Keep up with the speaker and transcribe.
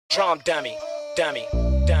Drum dummy.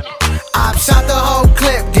 I've shot the whole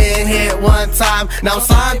clip, didn't hit one time. Now I'm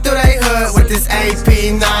sliding through they hood with this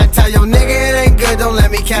AP9. Tell your nigga it ain't good, don't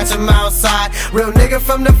let me catch him outside. Real nigga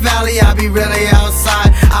from the valley, I be really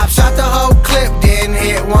outside. I've shot the whole clip, didn't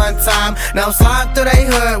hit one time. Now I'm sliding through they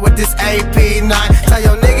hood with this AP9. Tell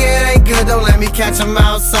your nigga it ain't good, don't let me catch him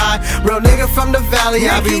outside. Real nigga from the valley,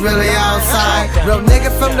 I be really outside. Real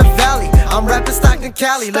nigga from the valley, I'm rapping Stockton,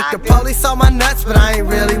 Cali. Look, the police on my nuts, but I ain't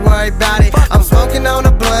really worried about it. I'm smoking on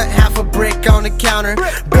a blunt, half a brick on the counter.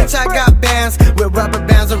 Bitch, I got bands with rubber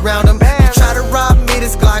bands around them. You try to rob me,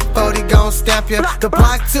 this Glock 40 gon' stamp you. The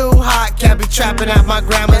block too hot, can't be trapping at my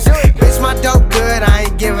grandma's. Bitch, my dope good, I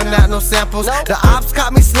ain't giving out no samples. The ops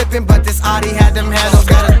caught me slipping, but this Audi had them handles.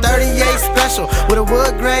 Got a 38 special with a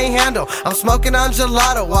wood grain handle. I'm smoking on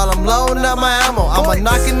gelato while I'm loading up my ammo. I'ma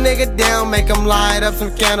knock a nigga down, make him light up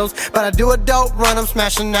some candles. But I do a dope run, I'm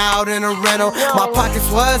smashing out in a rental. My pockets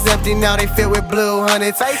was empty, now they filled with blue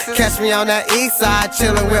hundreds. Catch me on that east side,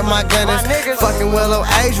 chillin' with my gunners. Fucking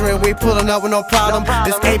Lil1700adrian, we pullin' up with no problem.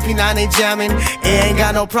 This AP9 ain't jamming, it ain't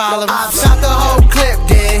got no problem. I've shot the whole clip,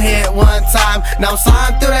 didn't hit one time. Now I'm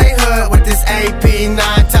sliding through they hood with this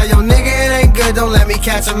AP9. Tell your nigga it ain't good, don't let me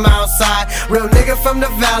catch him outside. Real nigga from the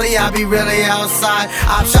valley, I be really outside.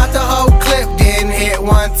 I've shot the whole clip, didn't hit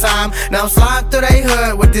one time. Now I'm sliding through they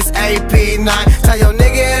hood with this AP9. Tell your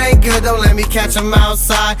nigga it ain't good, don't let me catch him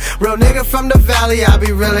outside. Real nigga from the valley, I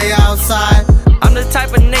be really outside. I'm the type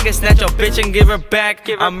of nigga snatch your bitch and give her back.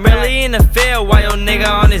 I'm really in the field while your nigga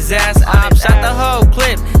on his ass. I've shot the whole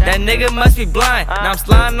clip, that nigga must be blind. Now I'm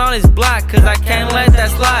sliding on his block cause I can't let that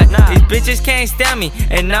slide. These bitches can't stand me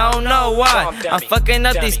and I don't know why. I'm fucking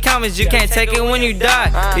up these comments, you can't take it when you die.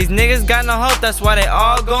 These niggas got no hope, that's why they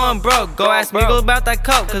all going broke. Go ask Miguel about that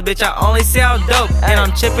coke, cause bitch I only sell dope. And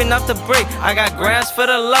I'm chipping up the brick, I got grams for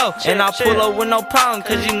the low. And I'll pull up with no problem,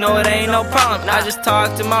 cause you know it ain't no problem. I just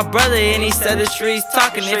talked to my brother and he said the streets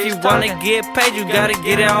talking. If you wanna get paid, you gotta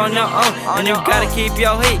get it on your own. And you gotta keep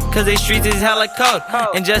your heat, cause these streets is hella cold.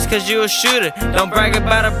 And just cause you a shooter, don't brag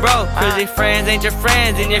about a bro. Cause your friends ain't your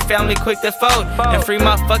friends and your family quick to fold. And free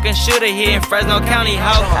my fucking shooter here in Fresno County,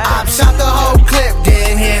 ho. I've shot the whole clip,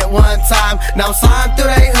 didn't hit one time. Now I'm sliding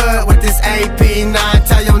through they hood with this AP9.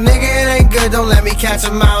 Tell your nigga it ain't good, don't let me catch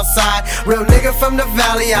him outside. Real nigga from the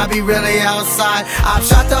valley, I be really outside. I've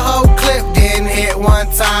shot the whole clip, didn't hit one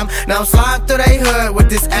time. Now I'm sliding through they hood with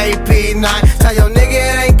this AP9. Tell your nigga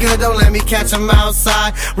it ain't good, don't let me catch him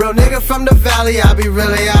outside. Real nigga from the valley, I be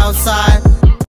really outside.